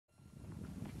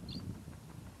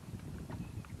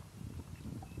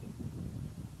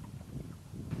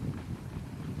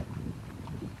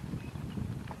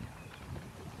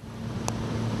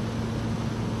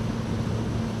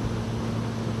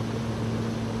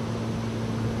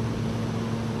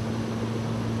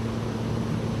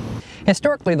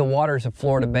Historically, the waters of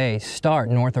Florida Bay start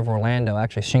north of Orlando,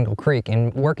 actually Shingle Creek,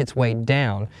 and work its way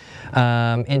down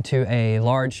into a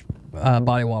large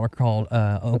body of water called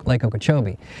Lake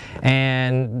Okeechobee.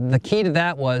 And the key to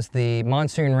that was the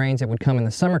monsoon rains that would come in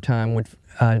the summertime would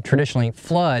traditionally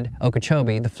flood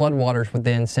Okeechobee. The floodwaters would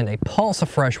then send a pulse of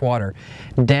fresh water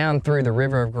down through the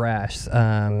River of Grass,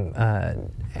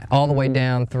 all the way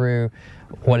down through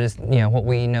what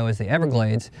we know as the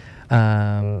Everglades,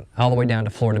 all the way down to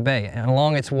Florida Bay. And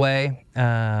along its way,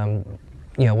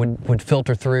 would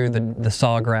filter through the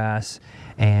sawgrass,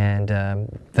 and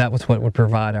that was what would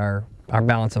provide our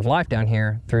balance of life down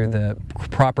here through the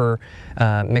proper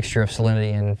mixture of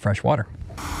salinity and fresh water.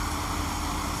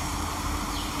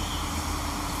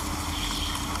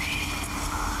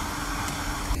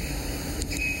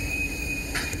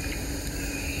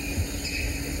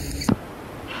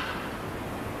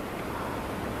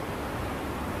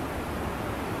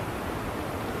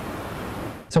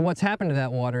 So what's happened to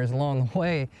that water is along the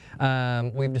way,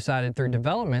 we've decided through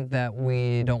development that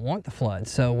we don't want the floods.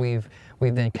 So we've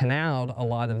then canaled a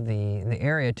lot of the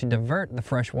area to divert the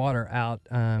fresh water out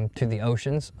to the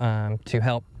oceans to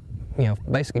help,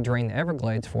 basically drain the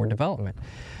Everglades for development.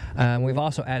 We've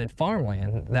also added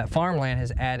farmland. That farmland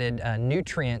has added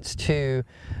nutrients to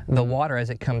the water as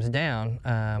it comes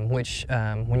down, which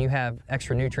when you have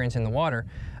extra nutrients in the water,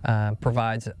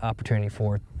 provides opportunity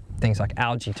for things like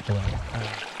algae to bloom.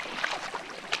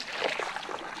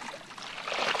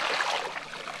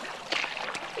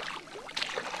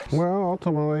 Well,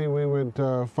 ultimately we would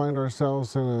find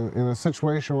ourselves in a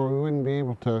situation where we wouldn't be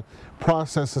able to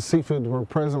process the seafood we're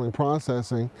presently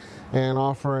processing and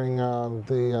offering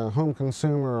the home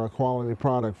consumer a quality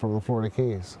product from the Florida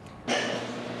Keys.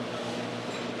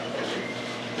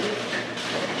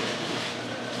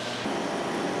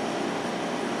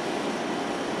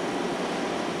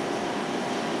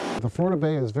 The Florida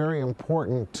Bay is very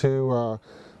important to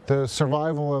the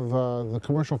survival of the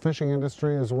commercial fishing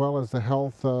industry, as well as the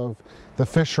health of the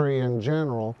fishery in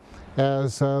general,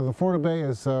 as the Florida Bay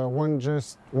is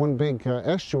one big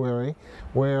estuary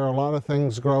where a lot of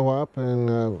things grow up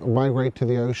and migrate to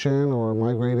the ocean or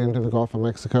migrate into the Gulf of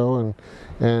Mexico,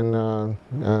 and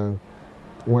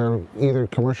where either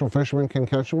commercial fishermen can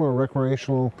catch them or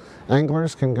recreational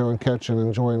anglers can go and catch and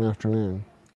enjoy an afternoon.